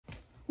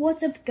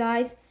What's up,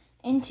 guys?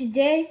 And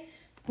today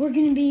we're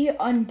going to be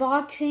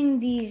unboxing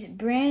these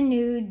brand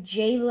new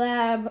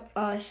jlab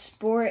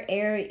Sport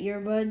Air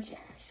earbuds.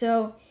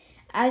 So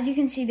as you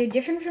can see, they're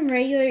different from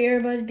regular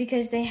earbuds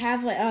because they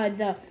have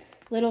the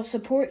little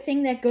support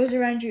thing that goes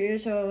around your ear,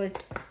 so it would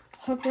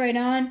hook right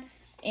on.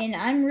 And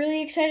I'm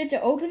really excited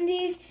to open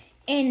these.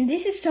 And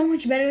this is so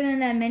much better than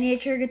that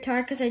miniature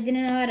guitar because I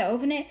didn't know how to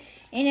open it.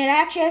 And it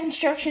actually has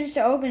instructions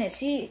to open it.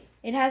 See,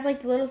 it has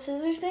like the little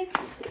scissors thing.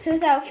 So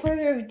without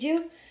further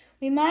ado,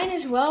 we might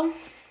as well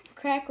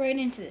crack right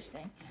into this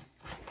thing.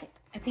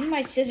 I think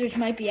my scissors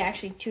might be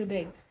actually too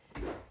big.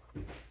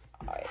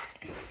 Alright,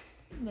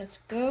 let's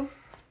go.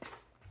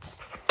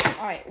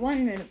 Alright,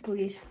 1 minute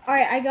please.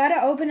 Alright, I got it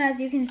open as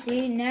you can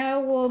see. Now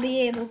we'll be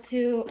able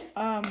to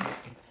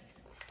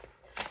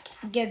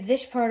get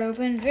this part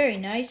open. Very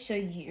nice. So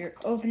you're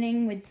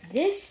opening with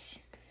this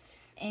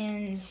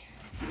and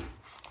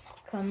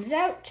comes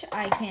out.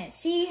 I can't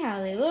see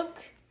how they look.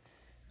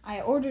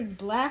 I ordered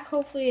black.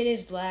 Hopefully it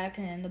is black,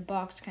 and then the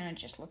box kind of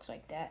just looks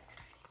like that.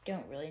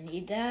 Don't really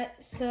need that.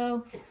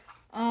 So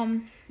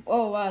oh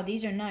wow,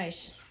 these are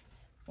nice.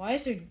 Why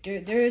is there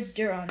dirt? There is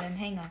dirt on them.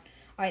 Hang on.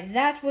 Alright,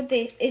 that's what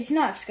it's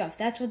not scuffed.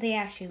 That's what they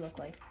actually look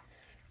like.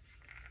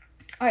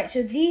 Alright,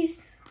 so these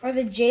are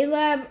the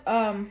jlab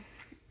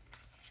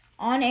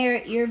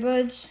on-air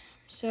earbuds.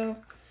 So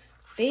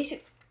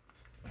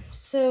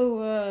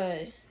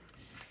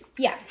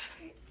yeah.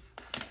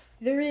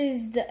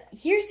 Here's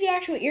the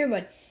actual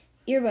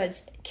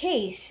earbuds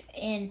case,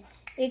 and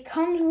it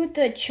comes with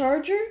the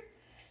charger.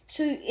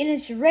 So, and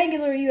it's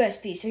regular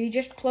USB, so you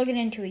just plug it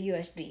into a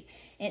USB.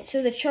 And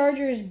so the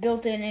charger is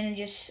built in, and it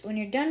just, when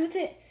you're done with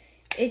it,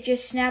 it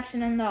just snaps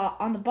in on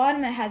the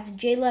bottom. It has the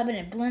jlab and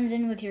it blends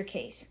in with your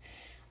case.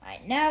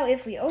 Alright, now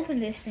if we open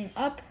this thing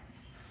up,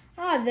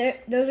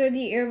 those are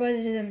the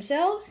earbuds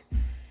themselves.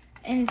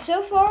 And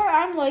so far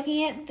I'm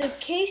liking it. The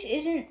case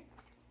isn't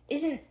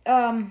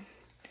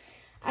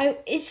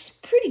it's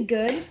pretty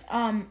good.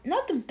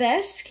 Not the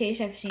best case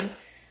I've seen.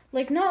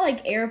 Not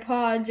like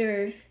AirPods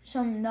or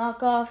some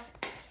knockoff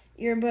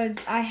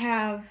earbuds I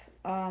have,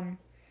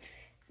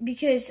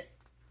 because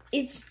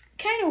it's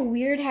kind of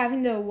weird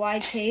having the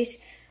wide case,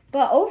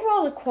 but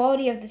overall the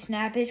quality of the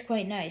snap is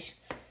quite nice.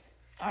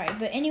 Alright,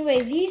 but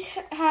anyway, these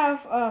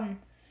have,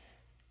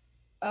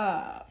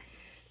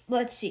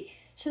 let's see.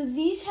 So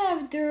these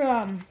have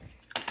their,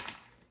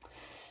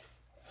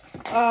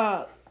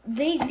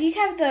 these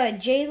have the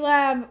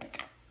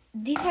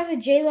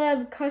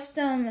jlab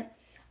custom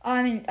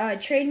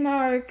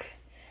trademark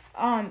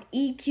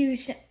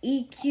Q3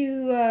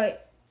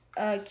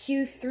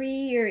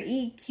 or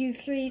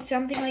EQ3,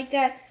 something like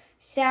that,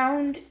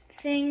 sound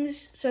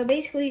things. So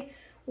basically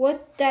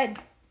what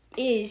that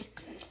is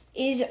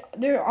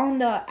they're on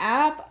the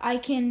app.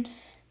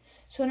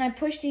 So when I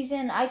push these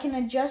in, I can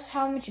adjust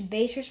how much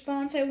bass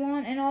response I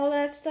want and all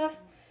that stuff.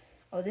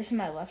 Oh, this is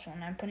my left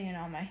one. I'm putting it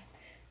on my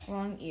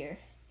wrong ear.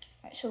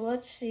 Alright, so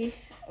let's see.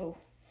 Oh,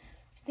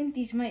 I think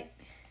these might...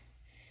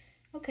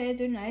 Okay,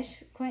 they're nice.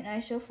 Quite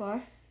nice so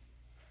far.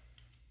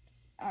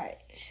 Alright,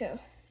 so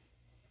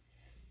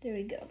there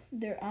we go.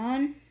 They're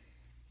on.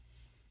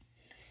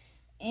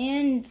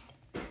 And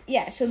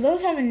yeah, so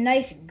those have a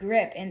nice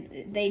grip, and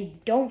they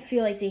don't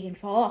feel like they can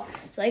fall off.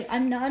 So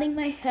I'm nodding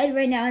my head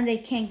right now and they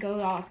can't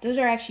go off. Those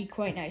are actually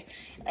quite nice.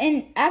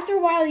 And after a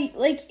while,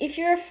 if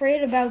you're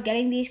afraid about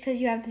getting these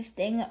because you have this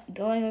thing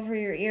going over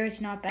your ear,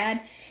 it's not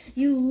bad.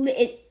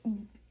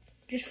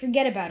 Just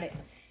forget about it.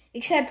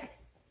 Except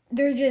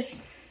they're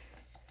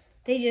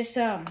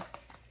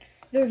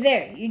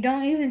there. You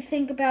don't even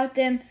think about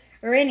them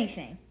or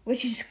anything,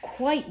 which is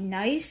quite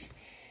nice.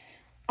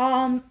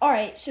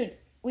 Alright, so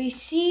we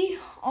see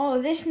all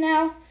of this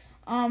now.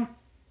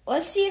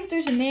 Let's see if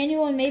there's a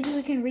manual and maybe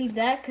we can read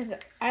that, because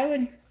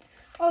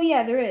oh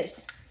yeah, there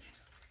is.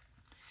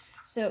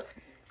 So,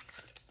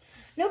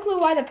 no clue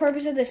why the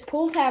purpose of this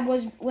pull tab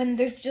was when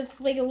there's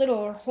just like a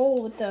little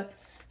hole with the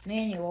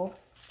manual.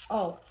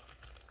 Oh,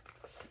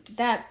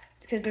 that,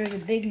 because there's a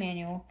big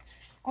manual.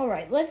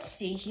 Alright, let's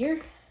see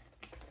here.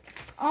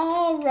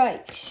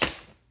 Alright.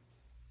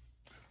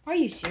 Are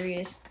you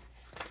serious?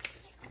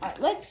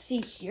 Alright, let's see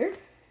here.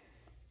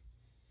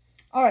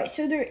 Alright,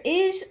 so there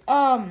is,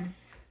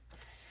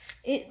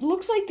 it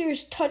looks like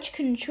there's touch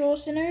control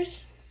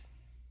centers.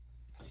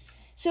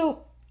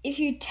 So, if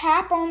you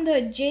tap on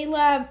the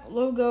jlab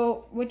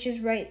logo, which is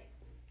right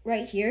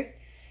here,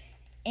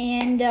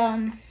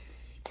 and,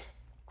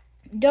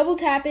 double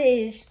tap it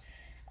is,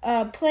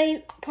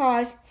 play,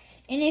 pause,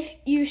 and if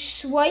you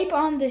swipe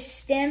on the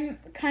stem,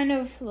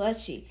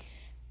 let's see,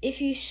 if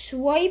you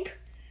swipe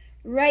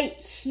right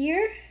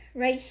here,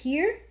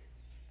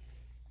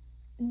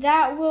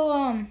 that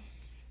will,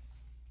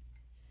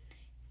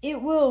 it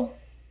will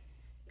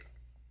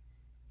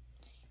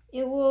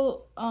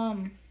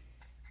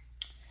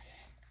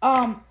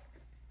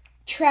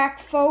track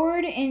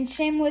forward, and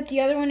same with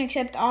the other one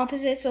except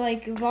opposite, so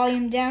like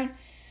volume down.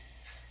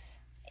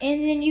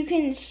 And then you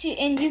can see,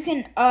 and you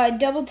can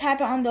double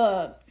tap it on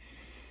the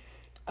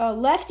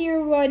left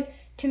earbud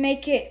to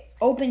make it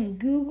open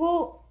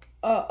Google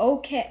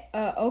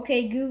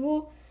OK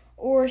Google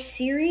or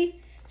Siri.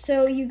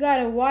 So you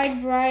got a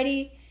wide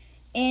variety,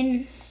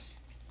 and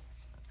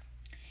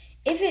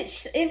if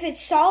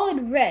it's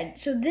solid red,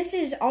 so this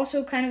is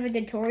also kind of a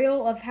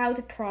tutorial of how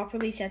to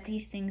properly set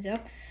these things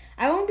up.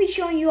 I won't be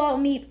showing you all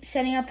me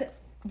setting up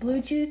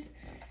Bluetooth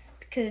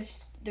because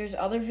there's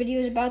other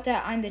videos about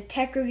that. I'm the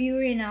tech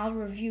reviewer, and I'll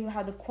review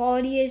how the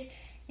quality is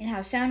and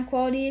how sound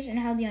quality is and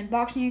how the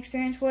unboxing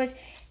experience was,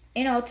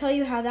 and I'll tell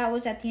you how that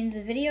was at the end of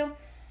the video.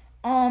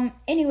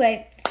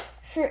 Anyway,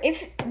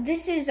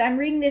 I'm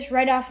reading this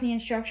right off the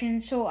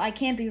instructions, so I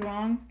can't be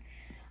wrong.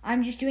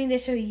 I'm just doing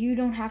this so you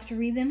don't have to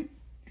read them.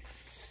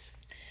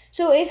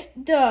 So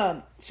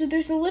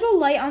there's a little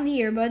light on the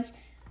earbuds,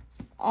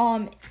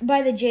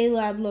 by the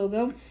jlab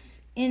logo,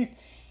 and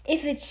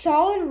if it's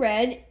solid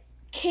red,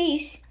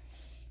 case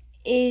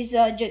is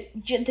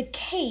the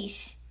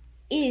case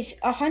is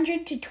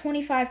 100 to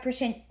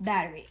 25%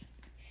 battery.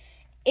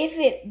 If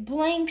it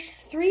blinks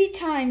 3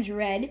 times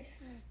red,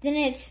 then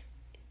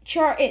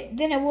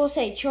then it will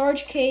say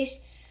charge case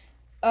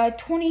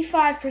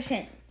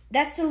 25%.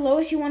 That's the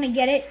lowest you want to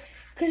get it,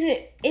 because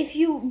if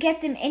you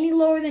get them any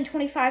lower than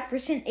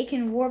 25%, it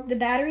can warp the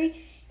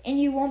battery, and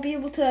you won't be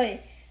able to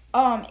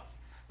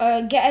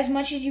get as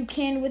much as you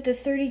can with the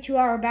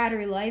 32-hour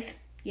battery life.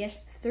 Yes,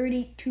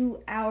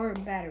 32-hour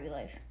battery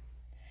life,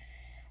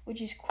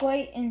 which is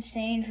quite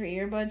insane for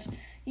earbuds.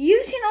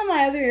 You've seen all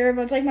my other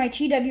earbuds, like my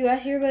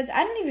TWS earbuds.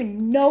 I don't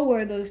even know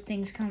where those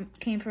things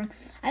came from.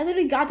 I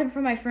literally got them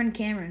from my friend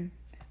Cameron.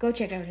 Go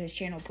check out his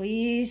channel,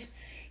 please.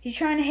 He's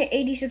trying to hit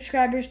 80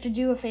 subscribers to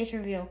do a face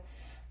reveal.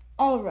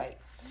 All right.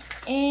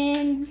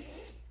 And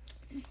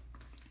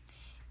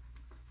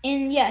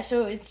yeah,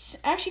 so it's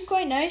actually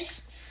quite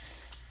nice.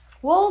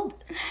 Well,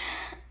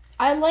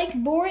 I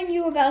like boring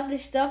you about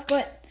this stuff,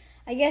 but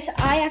I guess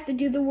I have to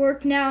do the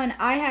work now, and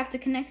I have to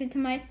connect it to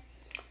my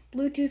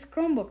Bluetooth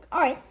Chromebook. All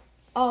right.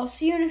 I'll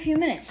see you in a few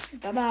minutes.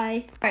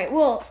 Bye-bye. All right,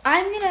 well,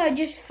 I'm going to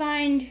just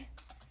find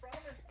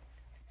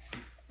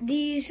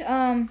these,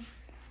 I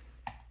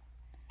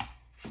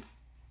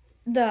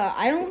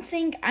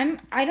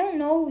don't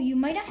know, you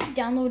might have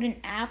to download an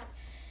app,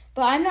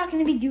 but I'm not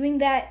going to be doing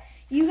that.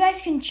 You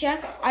guys can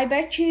check. I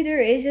bet you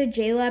there is a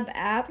jlab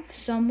app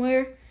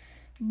somewhere,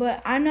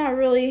 but I'm not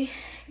really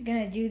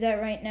going to do that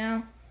right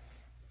now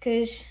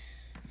because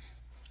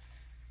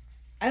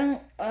I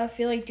don't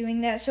feel like doing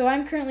that. So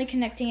I'm currently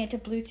connecting it to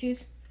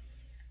Bluetooth.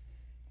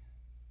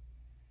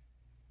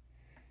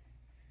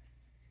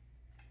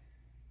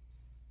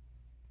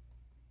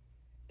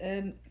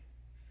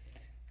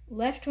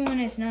 Left one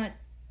is not.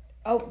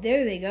 Oh,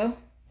 there they go.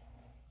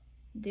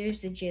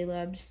 There's the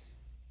jlabs.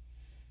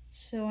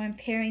 So I'm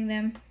pairing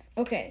them.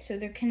 Okay, so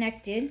they're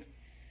connected.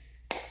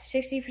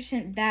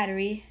 60%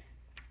 battery.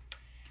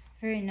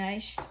 Very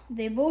nice.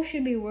 They both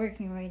should be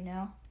working right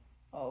now.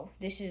 Oh,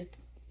 this is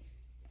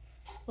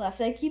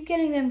left. I keep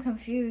getting them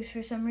confused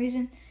for some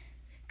reason,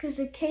 because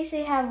the case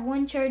they have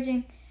one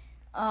charging,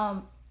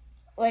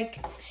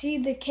 see,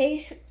 the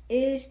case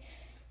is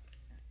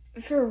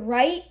for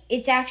right,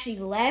 it's actually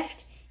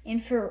left,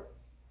 and for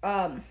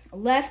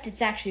left,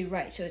 it's actually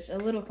right, so it's a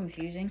little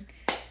confusing.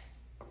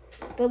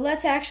 But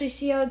let's actually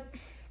see how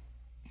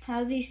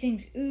these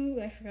things,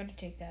 I forgot to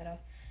take that off,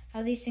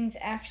 how these things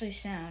actually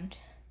sound.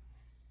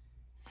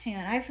 Hang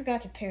on, I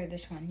forgot to pair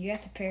this one. You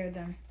have to pair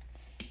them,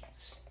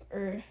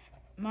 or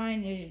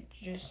mine is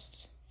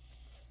just,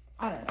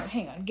 I don't know.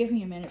 Hang on, give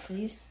me a minute,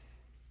 please.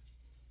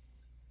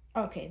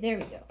 Okay, there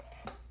we go.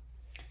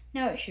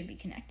 Now it should be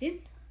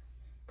connected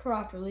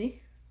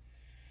properly.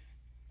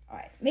 All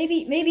right,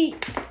 maybe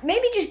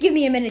just give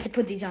me a minute to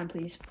put these on,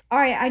 please. All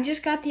right, I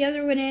just got the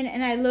other one in,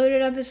 and I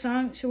loaded up a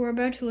song, so we're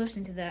about to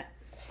listen to that,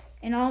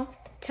 and I'll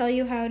tell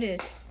you how it is.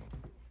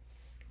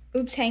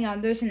 Oops, hang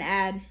on, there's an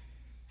ad.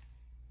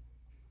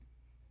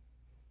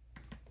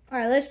 All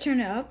right, let's turn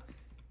it up.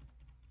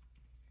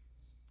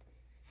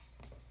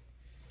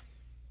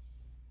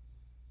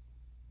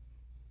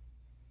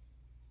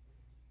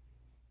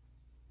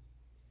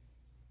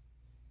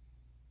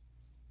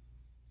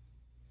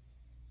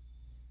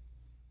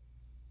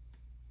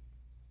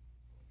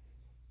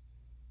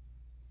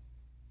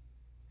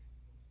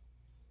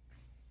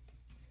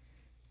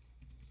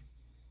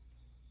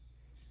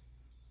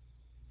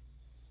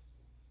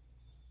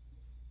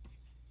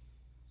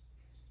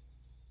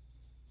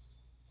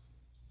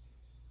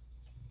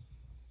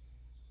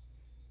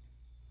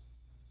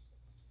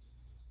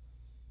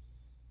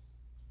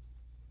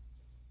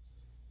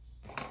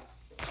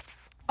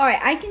 All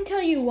right, I can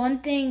tell you one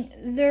thing.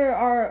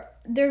 They're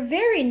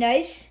very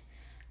nice.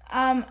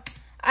 I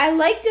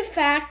like the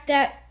fact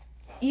that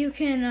you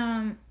can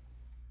hang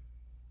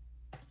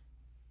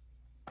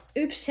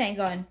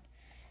on.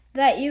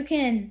 That you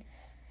can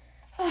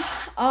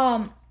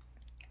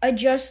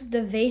adjust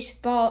the bass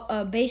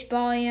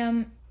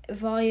volume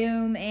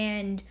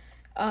and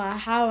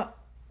how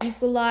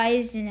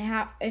equalized, and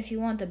how if you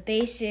want the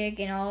basic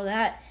and all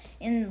that.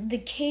 And the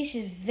case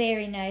is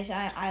very nice.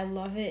 I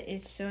love it.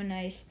 It's so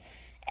nice.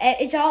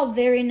 It's all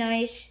very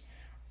nice.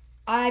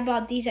 I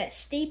bought these at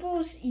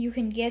Staples. You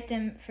can get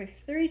them for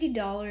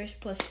 $30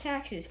 plus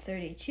taxes,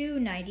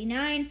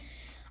 $32.99.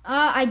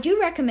 I do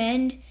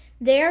recommend.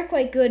 They are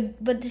quite good,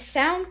 but the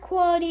sound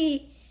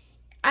quality,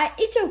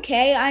 it's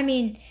okay. I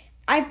mean,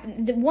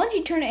 once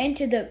you turn it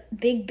into the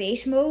big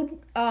bass mode,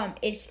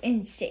 it's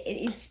insane.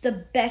 It's the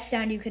best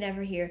sound you could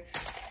ever hear.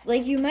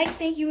 Like, you might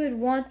think you would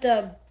want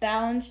the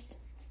balanced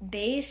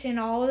bass and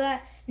all of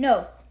that.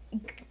 No,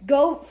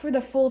 go for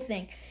the full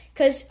thing,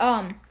 because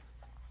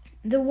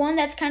the one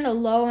that's kind of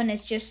low and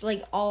it's just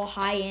like all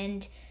high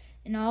end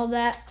and all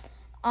that,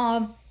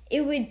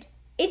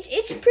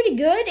 it's pretty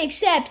good,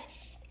 except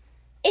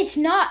it's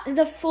not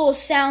the full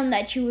sound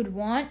that you would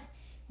want.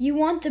 You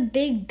want the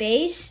big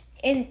bass,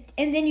 and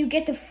then you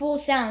get the full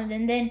sound,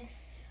 and then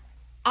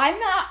I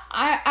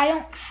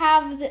don't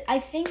have I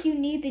think you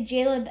need the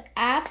jlab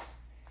app.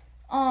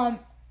 I'm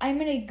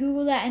gonna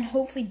Google that and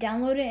hopefully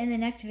download it in the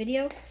next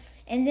video,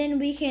 and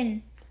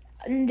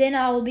then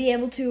I'll be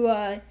able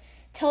to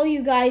tell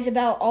you guys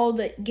about all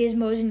the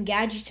gizmos and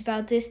gadgets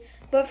about this.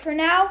 But for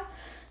now,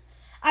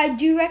 I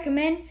do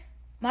recommend.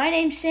 My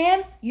name's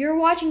Sam. You're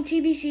watching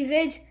TBC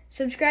Vids.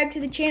 Subscribe to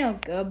the channel.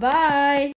 Goodbye.